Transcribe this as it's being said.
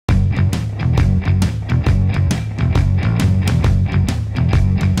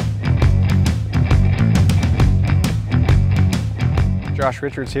Josh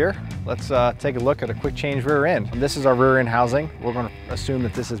Richards here. Let's take a look at a quick change rear end. This is our rear end housing. We're going to assume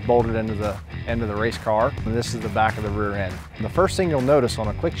that this is bolted into the end of the race car, and this is the back of the rear end. And the first thing you'll notice on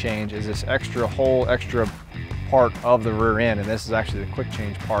a quick change is this extra part of the rear end, and this is actually the quick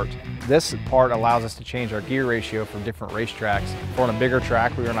change part. This part allows us to change our gear ratio for different racetracks. If we're on a bigger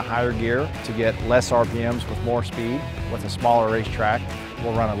track, we're in a higher gear to get less RPMs with more speed. With a smaller racetrack,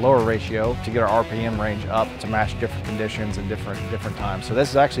 we'll run a lower ratio to get our RPM range up to match different conditions and different times. So this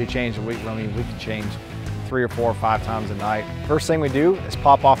is actually a change that we can change 3 or 4 or 5 times a night. First thing we do is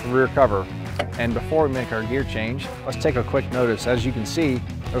pop off the rear cover. And before we make our gear change, let's take a quick notice. As you can see,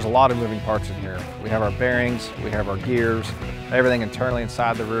 there's a lot of moving parts in here. We have our bearings, we have our gears, everything internally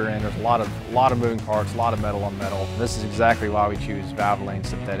inside the rear end. There's a lot of moving parts, a lot of metal on metal. This is exactly why we choose Valvoline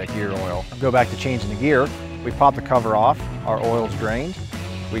synthetic gear oil. Go back to changing the gear. We pop the cover off, our oil's drained.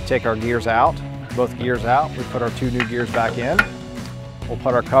 We take our gears out, both gears out. We put our 2 new gears back in. We'll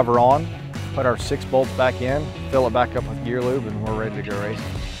put our cover on, put our 6 bolts back in, fill it back up with gear lube, and we're ready to go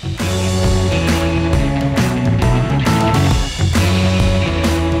racing.